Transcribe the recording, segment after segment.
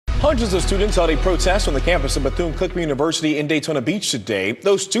Hundreds of students held a protest on the campus of Bethune-Cookman University in Daytona Beach today.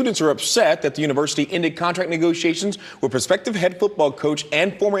 Those students are upset that the university ended contract negotiations with prospective head football coach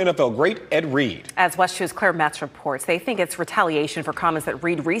and former NFL great Ed Reed. As West 2's Claire Metz reports, they think it's retaliation for comments that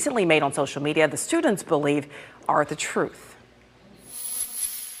Reed recently made on social media the students believe are the truth.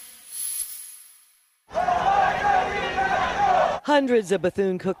 Hundreds of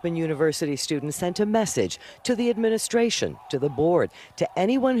Bethune-Cookman University students sent a message to the administration, to the board, to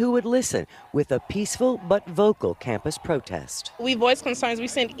anyone who would listen with a peaceful but vocal campus protest. We voice concerns, we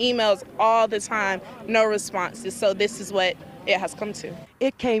send emails all the time, no responses, so this is what it has come to.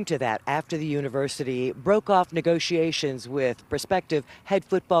 It came to that after the university broke off negotiations with prospective head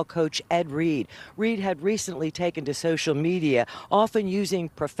football coach Ed Reed. Reed had recently taken to social media, often using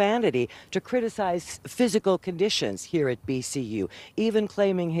profanity to criticize physical conditions here at BCU, even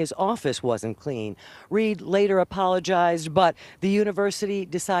claiming his office wasn't clean. Reed later apologized, but the university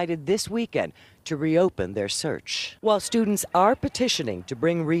decided this weekend to reopen their search. While students are petitioning to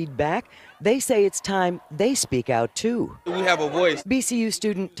bring Reed back, they say it's time they speak out too. We have a voice. BCU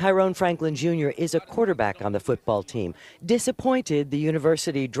student Tyrone Franklin Jr. is a quarterback on the football team. Disappointed the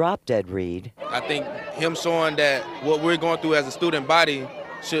university dropped Ed Reed. I think him showing that what we're going through as a student body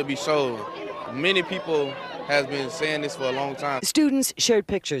should be shown. Many people has been saying this for a long time. Students shared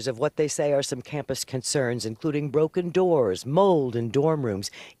pictures of what they say are some campus concerns, including broken doors, mold in dorm rooms,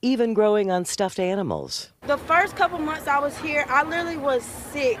 even growing on stuffed animals. The first couple months I was here, I literally was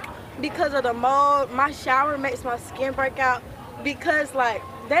sick because of the mold. My shower makes my skin break out because,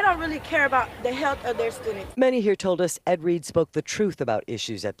 they don't really care about the health of their students. Many here told us Ed Reed spoke the truth about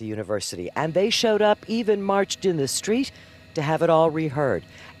issues at the university, and they showed up, even marched in the street to have it all reheard.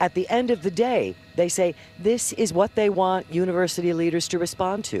 At the end of the day, they say this is what they want university leaders to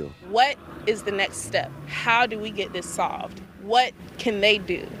respond to. What is the next step? How do we get this solved? What can they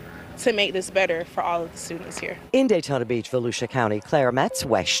do to make this better for all of the students here? In Daytona Beach, Volusia County, Claire Metz,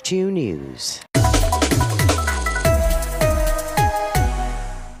 West 2 News.